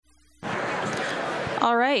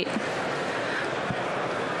All right.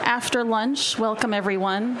 After lunch, welcome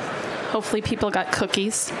everyone. Hopefully people got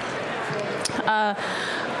cookies.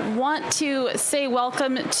 Want to say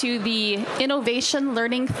welcome to the Innovation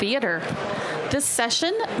Learning Theater. This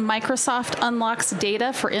session, Microsoft unlocks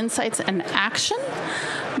data for insights and action.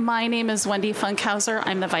 My name is Wendy Funkhauser.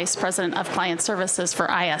 I'm the Vice President of Client Services for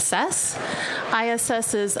ISS.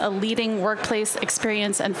 ISS is a leading workplace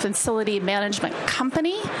experience and facility management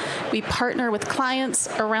company. We partner with clients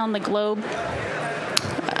around the globe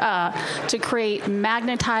to create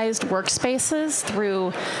magnetized workspaces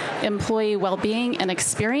through employee well-being and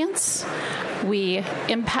experience. We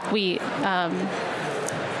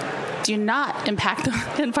do not impact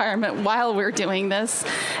the environment while we're doing this.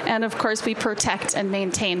 And of course, we protect and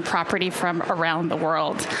maintain property from around the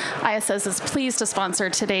world. ISS is pleased to sponsor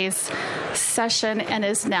today's session, and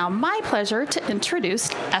is now my pleasure to introduce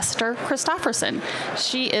Esther Christofferson.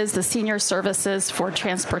 She is the Senior Services for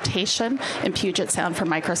Transportation in Puget Sound for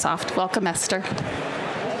Microsoft. Welcome, Esther.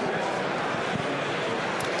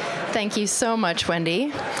 Thank you so much,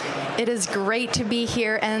 Wendy. It is great to be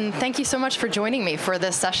here, and thank you so much for joining me for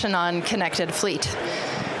this session on Connected Fleet.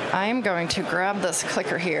 I'm going to grab this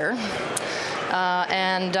clicker here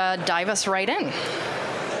and dive us right in.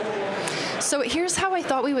 So here's how I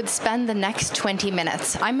thought we would spend the next 20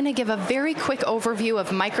 minutes. I'm going to give a very quick overview of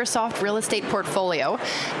Microsoft Real Estate Portfolio,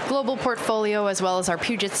 global portfolio, as well as our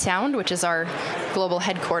Puget Sound, which is our global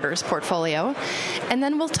headquarters portfolio. And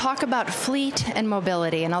then we'll talk about fleet and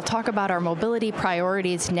mobility, and I'll talk about our mobility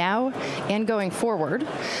priorities now and going forward.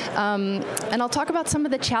 And I'll talk about some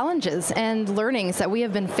of the challenges and learnings that we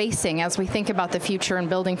have been facing as we think about the future and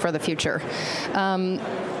building for the future.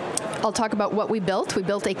 I'll talk about what we built. We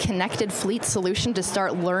built a connected fleet solution to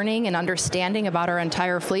start learning and understanding about our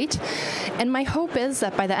entire fleet. And my hope is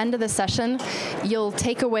that by the end of the session, you'll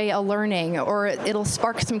take away a learning, or it'll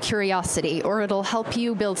spark some curiosity, or it'll help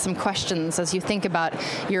you build some questions as you think about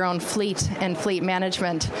your own fleet and fleet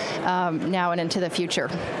management now and into the future.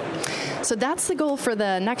 So that's the goal for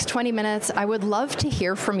the next 20 minutes. I would love to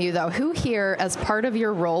hear from you, though. Who here, as part of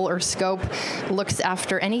your role or scope, looks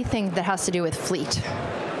after anything that has to do with fleet?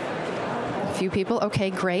 Few people.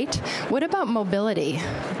 Okay, great. What about mobility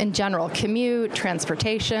in general? Commute,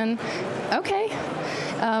 transportation? Okay.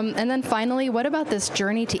 And then finally, what about this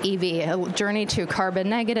journey to EV, a journey to carbon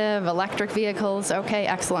negative, electric vehicles? Okay,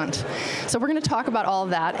 excellent. So we're going to talk about all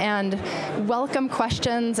of that and welcome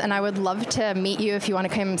questions, and I would love to meet you if you want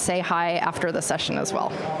to come and say hi after the session as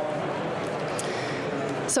well.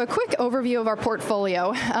 So a quick overview of our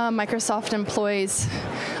portfolio. Microsoft employs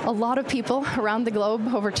a lot of people around the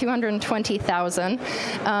globe, over 220,000.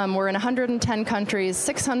 We're in 110 countries,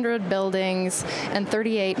 600 buildings, and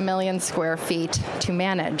 38 million square feet to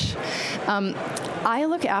manage. I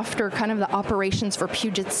look after kind of the operations for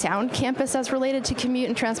Puget Sound campus as related to commute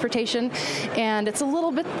and transportation, and it's a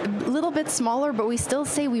little bit smaller, but we still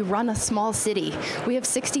say we run a small city. We have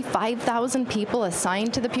 65,000 people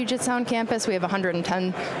assigned to the Puget Sound campus. We have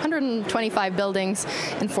 125 buildings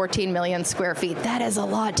and 14 million square feet. That is a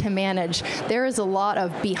lot to manage. There is a lot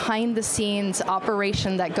of behind-the-scenes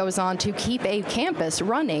operation that goes on to keep a campus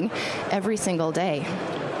running every single day.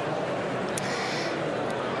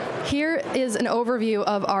 Here is an overview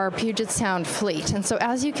of our Puget Sound fleet. And so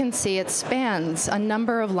as you can see, it spans a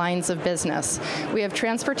number of lines of business. We have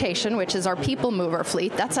transportation, which is our people mover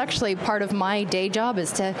fleet. That's actually part of my day job,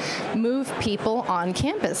 is to move people on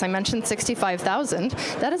campus. I mentioned 65,000.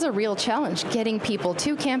 That is a real challenge, getting people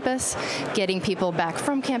to campus, getting people back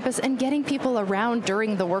from campus, and getting people around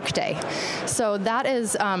during the workday. So that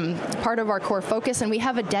is part of our core focus, and we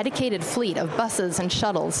have a dedicated fleet of buses and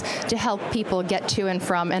shuttles to help people get to and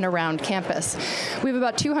from and around campus. We have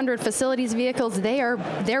about 200 facilities vehicles. They're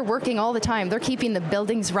working all the time. They're keeping the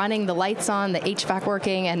buildings running, the lights on, the HVAC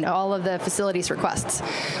working, and all of the facilities requests.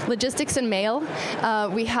 Logistics and mail.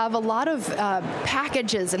 We have a lot of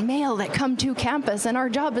packages and mail that come to campus, and our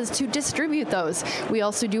job is to distribute those. We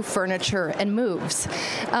also do furniture and moves.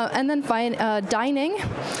 And then dining.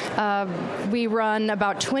 We run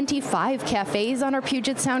about 25 cafes on our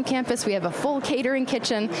Puget Sound campus. We have a full catering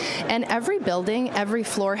kitchen, and every building, every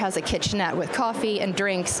floor has a kitchenette with coffee and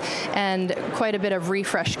drinks, and quite a bit of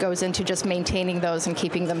refresh goes into just maintaining those and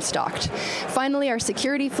keeping them stocked. Finally, our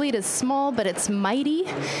security fleet is small, but it's mighty,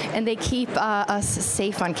 and they keep us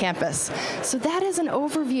safe on campus. So that is an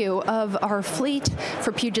overview of our fleet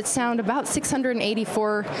for Puget Sound, about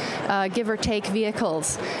 684, give or take,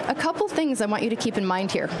 vehicles. A couple things I want you to keep in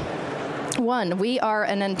mind here. One, we are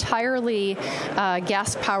an entirely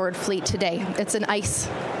gas-powered fleet today. It's an ICE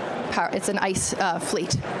It's an ICE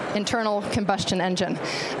fleet, internal combustion engine.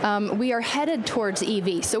 We are headed towards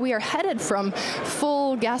EV. So we are headed from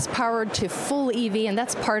full gas-powered to full EV, and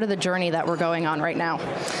that's part of the journey that we're going on right now.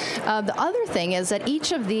 The other thing is that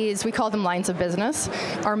each of these, we call them lines of business,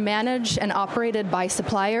 are managed and operated by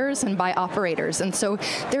suppliers and by operators. And so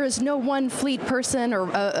there is no one fleet person or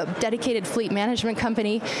a dedicated fleet management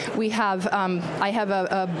company. We have, I have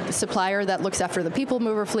a supplier that looks after the people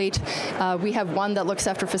mover fleet. We have one that looks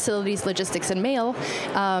after facilities, logistics, and mail.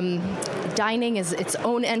 Dining is its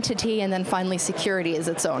own entity, and then finally security is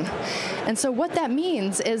its own. And so what that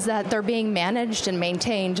means is that they're being managed and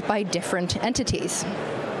maintained by different entities.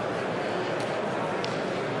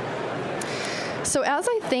 So as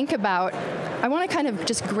I think about, I want to kind of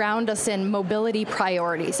just ground us in mobility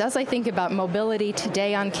priorities. As I think about mobility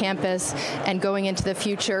today on campus and going into the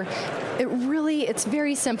future, it's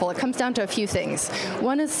very simple. It comes down to a few things.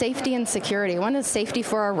 One is safety and security. One is safety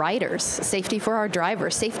for our riders, safety for our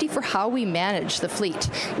drivers, safety for how we manage the fleet.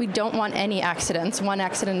 We don't want any accidents. One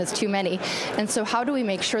accident is too many. And so how do we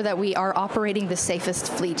make sure that we are operating the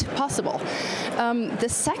safest fleet possible? The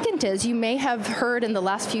second is, you may have heard in the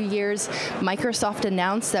last few years, Microsoft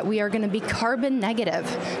announced that we are going to be carbon negative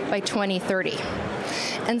by 2030.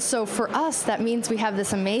 And so for us, that means we have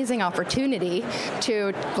this amazing opportunity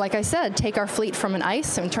to, like I said, take our fleet from an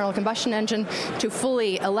ICE, internal combustion engine, to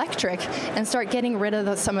fully electric and start getting rid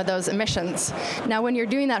of some of those emissions. Now, when you're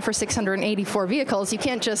doing that for 684 vehicles, you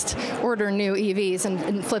can't just order new EVs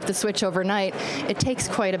and flip the switch overnight. It takes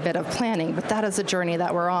quite a bit of planning, but that is a journey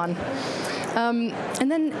that we're on.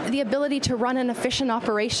 And then the ability to run an efficient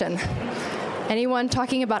operation. Anyone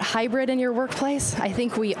talking about hybrid in your workplace? I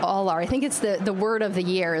think we all are. I think it's the word of the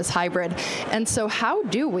year is hybrid. And so how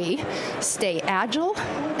do we stay agile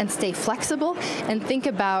and stay flexible and think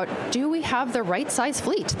about, do we have the right size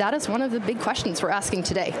fleet? That is one of the big questions we're asking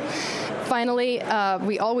today. Finally,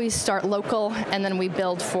 we always start local and then we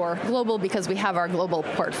build for global because we have our global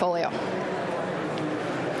portfolio.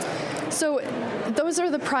 So those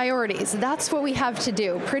are the priorities. That's what we have to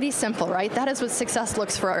do. Pretty simple, right? That is what success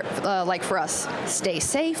looks like for us. Stay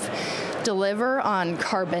safe, deliver on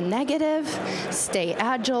carbon negative, stay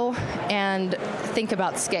agile, and think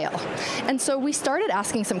about scale. And so we started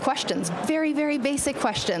asking some questions, very, very basic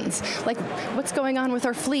questions, like what's going on with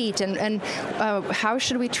our fleet and how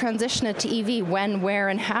should we transition it to EV, when, where,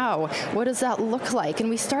 and how? What does that look like? And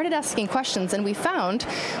we started asking questions, and we found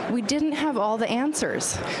we didn't have all the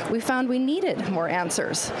answers. We found we needed more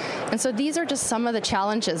answers. And so these are just some of the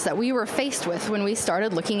challenges that we were faced with when we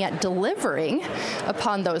started looking at delivering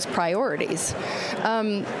upon those priorities.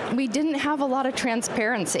 We didn't have a lot of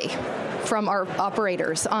transparency from our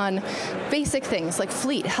operators on basic things like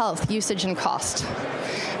fleet, health, usage, and cost.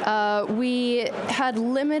 We had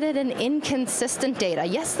limited and inconsistent data.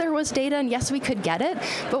 Yes, there was data, and yes, we could get it,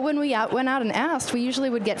 but when we went out and asked, we usually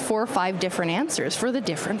would get 4 or 5 different answers for the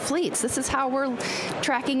different fleets. This is how we're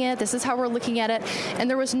tracking it, this is how we're looking at it, and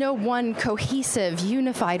there was no one cohesive,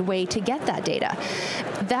 unified way to get that data.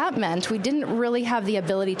 That meant we didn't really have the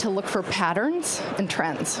ability to look for patterns and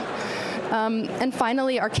trends. And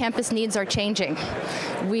finally, our campus needs are changing.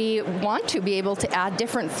 We want to be able to add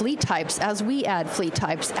different fleet types as we add fleet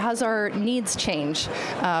types, as our needs change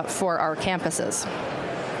for our campuses.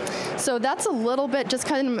 So that's a little bit just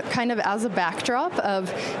kind of as a backdrop of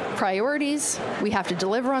priorities. We have to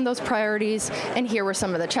deliver on those priorities, and here were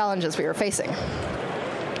some of the challenges we were facing.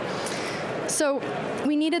 So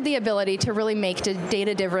we needed the ability to really make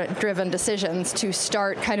data-driven decisions to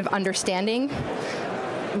start kind of understanding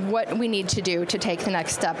what we need to do to take the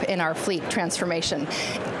next step in our fleet transformation.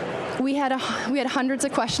 We had hundreds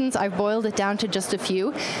of questions. I've boiled it down to just a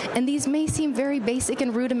few. And these may seem very basic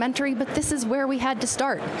and rudimentary, but this is where we had to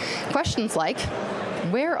start. Questions like,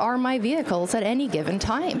 where are my vehicles at any given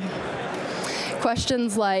time?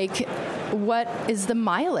 Questions like, what is the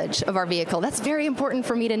mileage of our vehicle? That's very important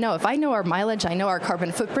for me to know. If I know our mileage, I know our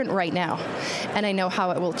carbon footprint right now, and I know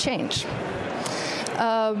how it will change.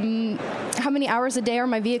 How many hours a day are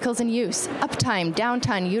my vehicles in use? Uptime,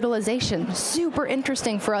 downtime, utilization. Super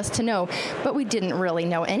interesting for us to know, but we didn't really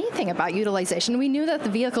know anything about utilization. We knew that the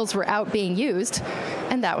vehicles were out being used,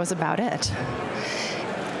 and that was about it.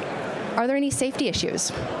 Are there any safety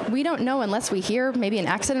issues? We don't know unless we hear maybe an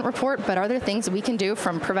accident report, but are there things that we can do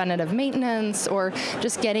from preventative maintenance or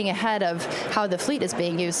just getting ahead of how the fleet is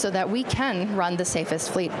being used so that we can run the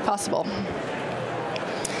safest fleet possible?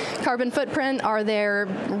 carbon footprint? Are there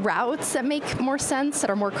routes that make more sense, that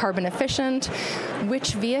are more carbon efficient?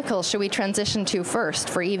 Which vehicle should we transition to first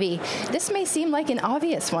for EV? This may seem like an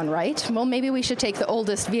obvious one, right? Well, maybe we should take the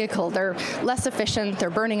oldest vehicle. They're less efficient. They're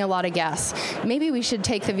burning a lot of gas. Maybe we should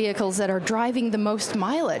take the vehicles that are driving the most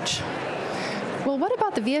mileage. Well, what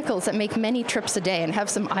about the vehicles that make many trips a day and have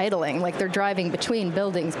some idling, like they're driving between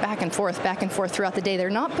buildings back and forth throughout the day? They're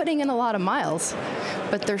not putting in a lot of miles,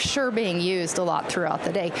 but they're sure being used a lot throughout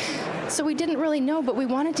the day. So we didn't really know, but we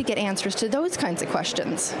wanted to get answers to those kinds of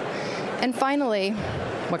questions. And finally,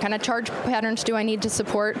 what kind of charge patterns do I need to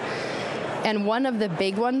support? And one of the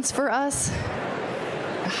big ones for us,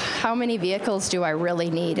 how many vehicles do I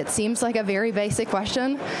really need? It seems like a very basic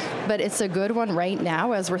question, but it's a good one right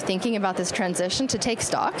now as we're thinking about this transition to take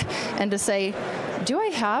stock and to say, do I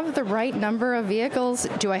have the right number of vehicles?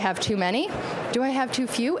 Do I have too many? Do I have too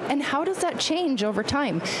few? And how does that change over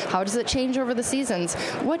time? How does it change over the seasons?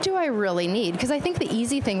 What do I really need? Because I think the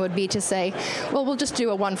easy thing would be to say, well, we'll just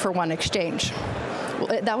do a one-for-one exchange.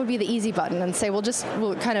 That would be the easy button and say,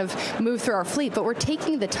 we'll kind of move through our fleet, but we're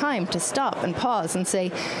taking the time to stop and pause and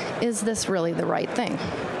say, is this really the right thing?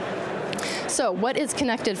 So what is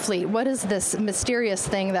Connected Fleet? What is this mysterious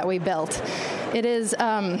thing that we built? It is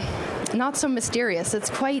not so mysterious. It's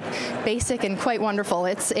quite basic and quite wonderful.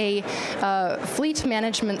 It's a fleet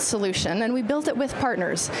management solution, and we built it with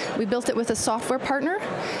partners. We built it with a software partner,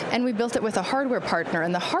 and we built it with a hardware partner.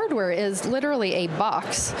 And the hardware is literally a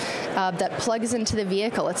box that plugs into the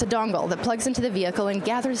vehicle. It's a dongle that plugs into the vehicle and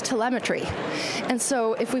gathers telemetry. And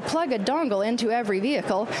so if we plug a dongle into every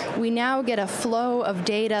vehicle, we now get a flow of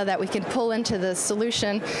data that we can pull into the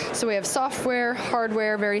solution. So we have software,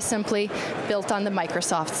 hardware, very simply, built on the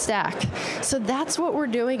Microsoft stack. So that's what we're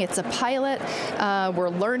doing. It's a pilot. We're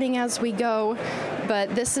learning as we go.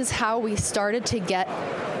 But this is how we started to get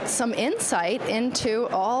some insight into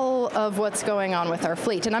all of what's going on with our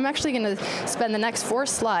fleet. And I'm actually going to spend the next 4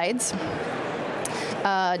 slides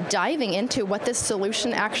diving into what this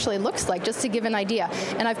solution actually looks like, just to give an idea.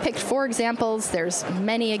 And I've picked 4 examples. There's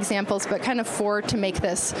many examples, but kind of 4 to make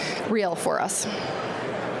this real for us.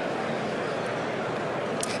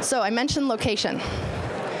 So I mentioned location.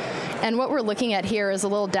 And what we're looking at here is a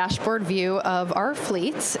little dashboard view of our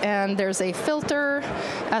fleets. And there's a filter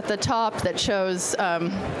at the top that shows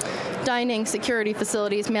dining, security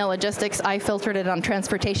facilities, mail logistics. I filtered it on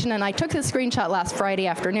transportation. And I took this screenshot last Friday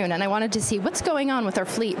afternoon. And I wanted to see what's going on with our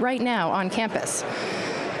fleet right now on campus.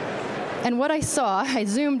 And what I saw, I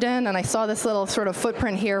zoomed in and I saw this little sort of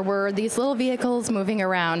footprint here were these little vehicles moving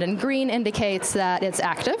around. And green indicates that it's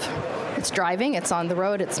active. It's driving, it's on the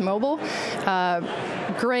road, it's mobile.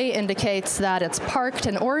 Gray indicates that it's parked,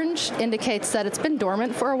 and orange indicates that it's been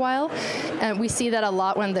dormant for a while. And we see that a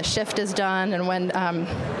lot when the shift is done and when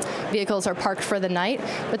vehicles are parked for the night,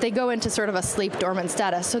 but they go into sort of a sleep dormant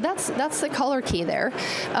status. So that's the color key there.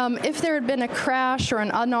 If there had been a crash or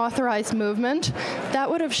an unauthorized movement,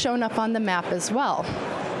 that would have shown up on the map as well.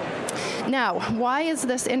 Now, why is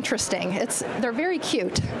this interesting? They're very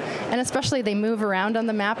cute, and especially they move around on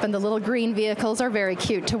the map, and the little green vehicles are very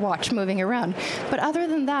cute to watch moving around. But other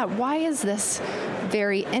than that, why is this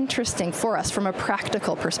very interesting for us from a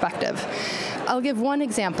practical perspective? I'll give one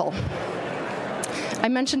example. I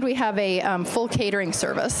mentioned we have a full catering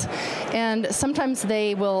service, and sometimes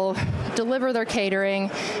they will deliver their catering,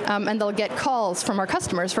 and they'll get calls from our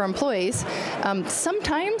customers, for employees.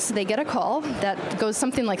 Sometimes they get a call that goes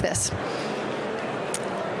something like this.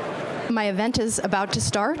 My event is about to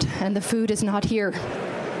start, and the food is not here.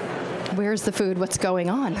 Where's the food? What's going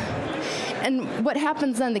on? And what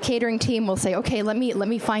happens then, the catering team will say, okay, let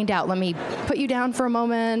me find out. Let me put you down for a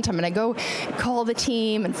moment. I'm going to go call the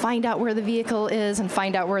team and find out where the vehicle is and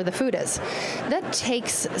find out where the food is. That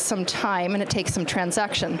takes some time and it takes some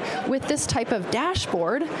transaction. With this type of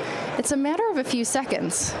dashboard, it's a matter of a few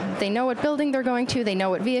seconds. They know what building they're going to. They know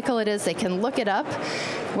what vehicle it is. They can look it up.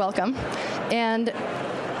 Welcome. And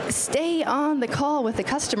stay on the call with the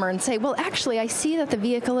customer and say, well, actually, I see that the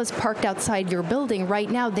vehicle is parked outside your building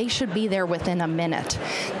right now. They should be there within a minute.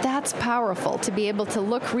 That's powerful to be able to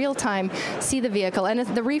look real time, see the vehicle. And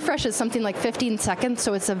the refresh is something like 15 seconds,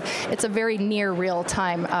 so it's a very near real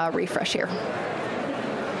time refresh here.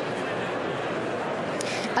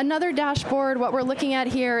 Another dashboard, what we're looking at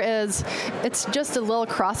here is, it's just a little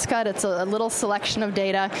crosscut. It's a little selection of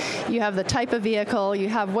data. You have the type of vehicle. You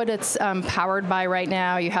have what it's powered by right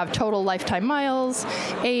now. You have total lifetime miles,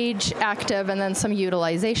 age, active, and then some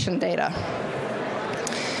utilization data.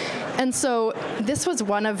 And so this was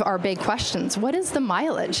one of our big questions. What is the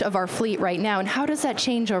mileage of our fleet right now, and how does that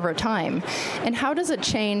change over time? And how does it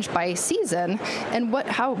change by season? And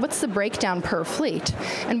what's the breakdown per fleet?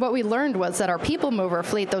 And what we learned was that our people mover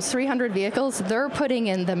fleet, those 300 vehicles, they're putting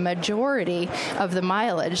in the majority of the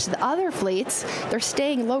mileage. The other fleets, they're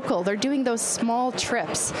staying local. They're doing those small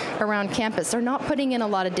trips around campus. They're not putting in a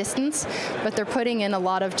lot of distance, but they're putting in a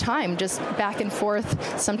lot of time, just back and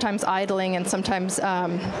forth, sometimes idling and sometimes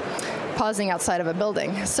pausing outside of a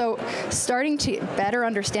building. So starting to better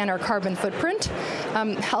understand our carbon footprint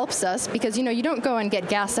helps us, because you don't go and get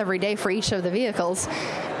gas every day for each of the vehicles.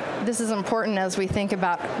 This is important as we think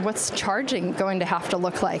about what's charging going to have to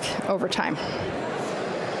look like over time.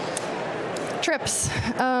 Trips.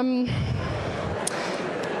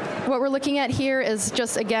 What we're looking at here is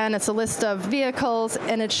just, again, it's a list of vehicles,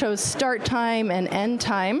 and it shows start time and end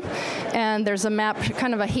time. And there's a map,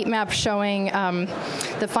 kind of a heat map showing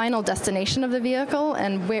the final destination of the vehicle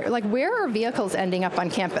and where are vehicles ending up on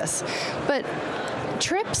campus. But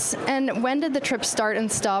trips and when did the trip start and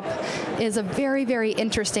stop is a very, very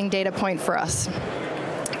interesting data point for us.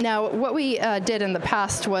 Now, what we did in the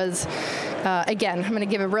past was, again, I'm going to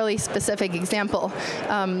give a really specific example.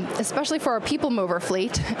 Especially for our people mover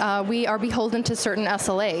fleet, we are beholden to certain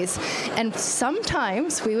SLAs. And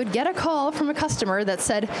sometimes we would get a call from a customer that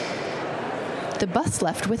said, the bus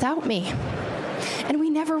left without me. And we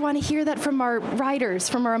never want to hear that from our riders,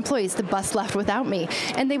 from our employees. The bus left without me.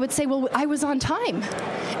 And they would say, well, I was on time.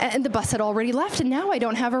 And the bus had already left, and now I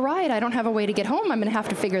don't have a ride. I don't have a way to get home. I'm going to have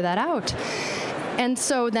to figure that out. And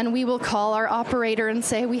so then we will call our operator and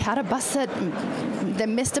say, we had a bus that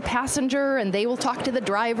missed a passenger, and they will talk to the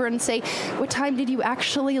driver and say, what time did you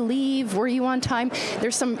actually leave? Were you on time?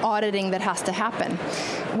 There's some auditing that has to happen.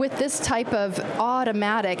 With this type of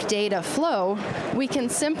automatic data flow, we can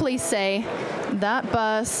simply say, that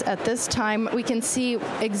bus at this time, we can see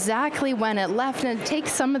exactly when it left, and it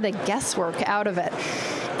takes some of the guesswork out of it.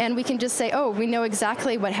 And we can just say, oh, we know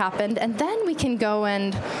exactly what happened, and then we can go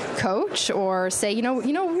and coach or say, we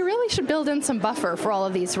really should build in some buffer for all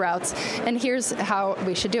of these routes, and here's how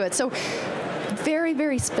we should do it. So very,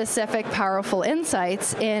 very specific, powerful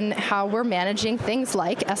insights in how we're managing things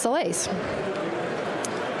like SLAs.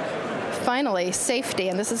 Finally, safety,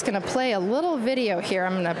 and this is going to play a little video here.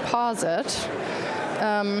 I'm going to pause it.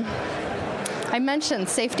 I mentioned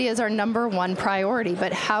safety is our number one priority,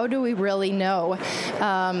 but how do we really know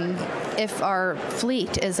if our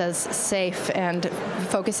fleet is as safe and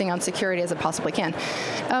focusing on security as it possibly can?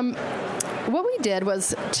 What we did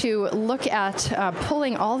was to look at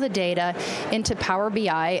pulling all the data into Power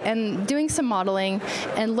BI and doing some modeling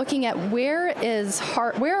and looking at where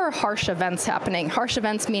are harsh events happening. Harsh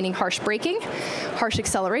events meaning harsh braking, harsh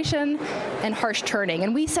acceleration, and harsh turning.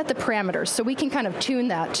 And we set the parameters, so we can kind of tune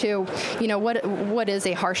that to, what is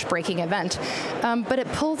a harsh braking event. But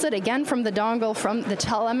it pulls it again from the dongle, from the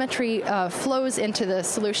telemetry flows into the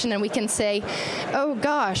solution, and we can say, oh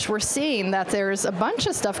gosh, we're seeing that there's a bunch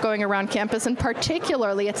of stuff going around campus. And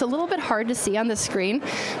particularly, it's a little bit hard to see on the screen,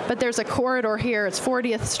 but there's a corridor here, it's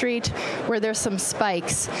 40th Street, where there's some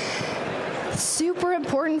spikes. Super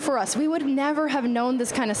important for us. We would never have known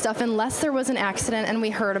this kind of stuff unless there was an accident and we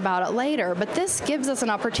heard about it later. But this gives us an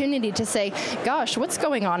opportunity to say, gosh, what's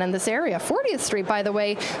going on in this area? 40th Street, by the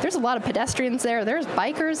way, there's a lot of pedestrians there. There's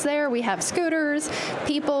bikers there. We have scooters,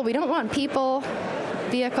 people. We don't want people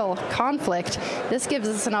vehicle conflict. This gives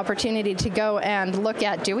us an opportunity to go and look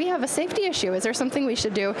at, do we have a safety issue? Is there something we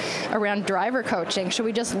should do around driver coaching? Should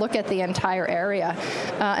we just look at the entire area?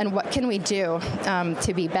 And what can we do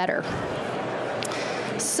to be better?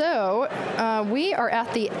 So we are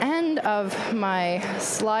at the end of my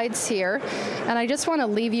slides here, and I just want to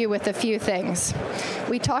leave you with a few things.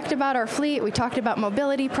 We talked about our fleet, we talked about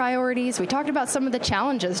mobility priorities, we talked about some of the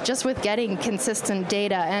challenges just with getting consistent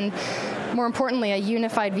data, and more importantly, a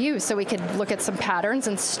unified view so we could look at some patterns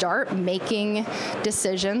and start making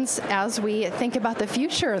decisions as we think about the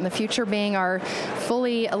future, and the future being our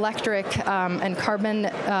fully electric and carbon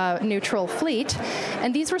neutral fleet.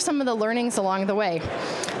 And these were some of the learnings along the way.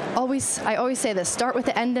 I always say this, start with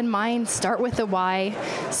the end in mind, start with the why,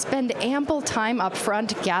 spend ample time up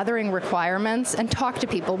front gathering requirements, and talk to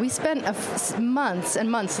people. We spent months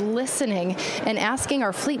and months listening and asking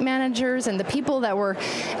our fleet managers and the people that were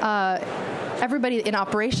everybody in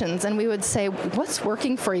operations, and we would say, what's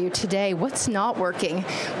working for you today? What's not working?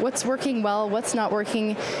 What's working well? What's not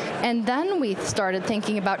working? And then we started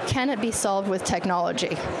thinking about, can it be solved with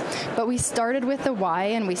technology? But we started with the why,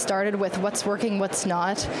 and we started with what's working, what's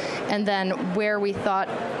not, and then where we thought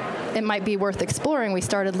it might be worth exploring, we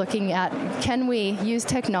started looking at, can we use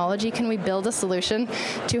technology, can we build a solution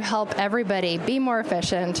to help everybody be more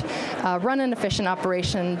efficient, run an efficient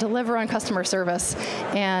operation, deliver on customer service,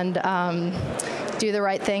 and do the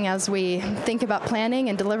right thing as we think about planning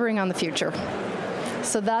and delivering on the future.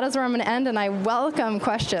 So that is where I'm going to end, and I welcome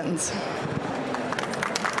questions.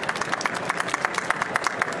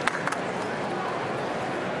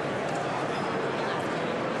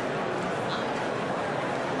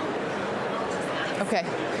 Okay.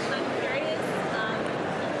 I'm curious, and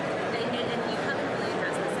you haven't really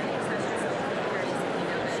addressed this in your session, so I'm curious if you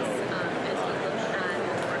know this, as you look at a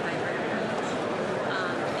more hybrid approach,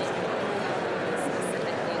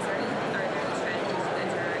 specifically, are there any strategies you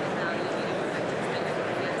guys are evaluating or vectors that you're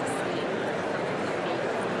looking at to see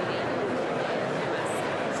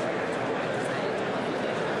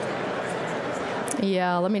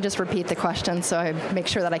Yeah, let me just repeat the question so I make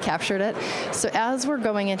sure that I captured it. So as we're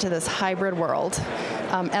going into this hybrid world,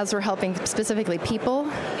 as we're helping specifically people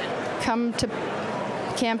come to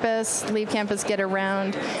campus, leave campus, get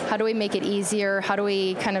around, how do we make it easier? How do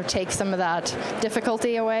we kind of take some of that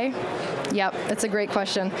difficulty away? Yep, that's a great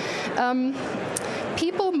question.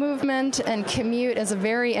 People movement and commute is a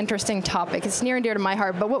very interesting topic. It's near and dear to my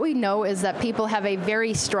heart, but what we know is that people have a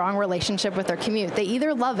very strong relationship with their commute. They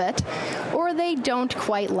either love it or they don't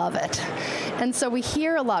quite love it. And so we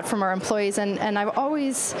hear a lot from our employees, and I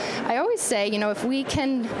always say, if we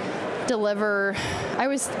can deliver, I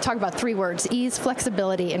always talk about 3 words: ease,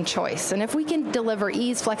 flexibility, and choice. And if we can deliver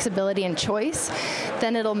ease, flexibility, and choice,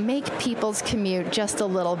 then it'll make people's commute just a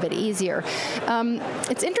little bit easier.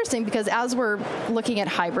 It's interesting because as we're looking at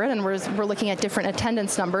hybrid and we're looking at different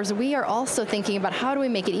attendance numbers, we are also thinking about how do we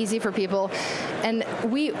make it easy for people. And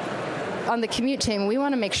on the commute team, we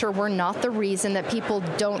want to make sure we're not the reason that people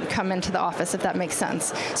don't come into the office, if that makes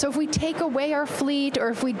sense. So if we take away our fleet, or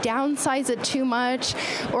if we downsize it too much,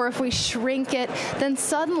 or if we shrink it, then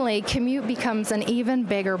suddenly commute becomes an even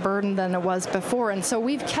bigger burden than it was before. And so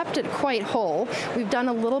we've kept it quite whole. We've done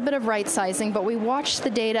a little bit of right sizing, but we watch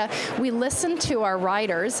the data. We listen to our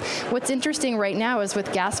riders. What's interesting right now is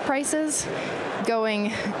with gas prices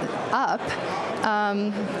going up,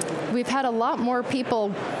 we've had a lot more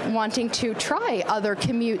people wanting to try other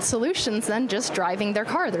commute solutions than just driving their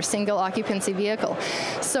car, their single occupancy vehicle.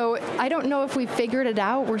 So I don't know if we've figured it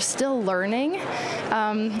out. We're still learning.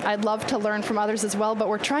 I'd love to learn from others as well, but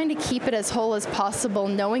we're trying to keep it as whole as possible,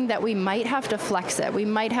 knowing that we might have to flex it. We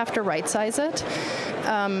might have to right size it.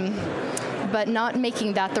 But not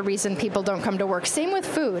making that the reason people don't come to work. Same with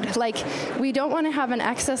food. Like, we don't want to have an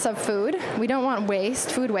excess of food. We don't want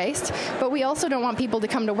food waste, but we also don't want people to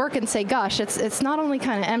come to work and say, gosh, it's not only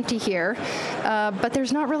kind of empty here, but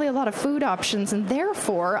there's not really a lot of food options, and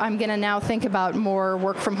therefore I'm going to now think about more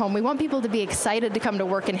work from home. We want people to be excited to come to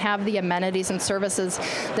work and have the amenities and services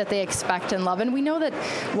that they expect and love. And we know that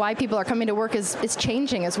why people are coming to work is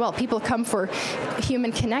changing as well. People come for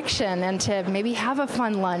human connection and to maybe have a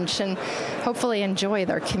fun lunch and hopefully enjoy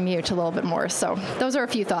their commute a little bit more. So those are a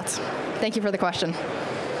few thoughts. Thank you for the question.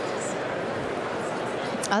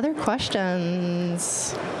 Other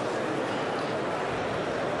questions?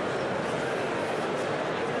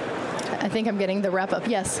 I think I'm getting the wrap up.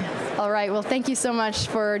 Yes. All right. Well, thank you so much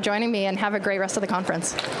for joining me, and have a great rest of the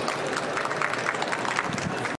conference.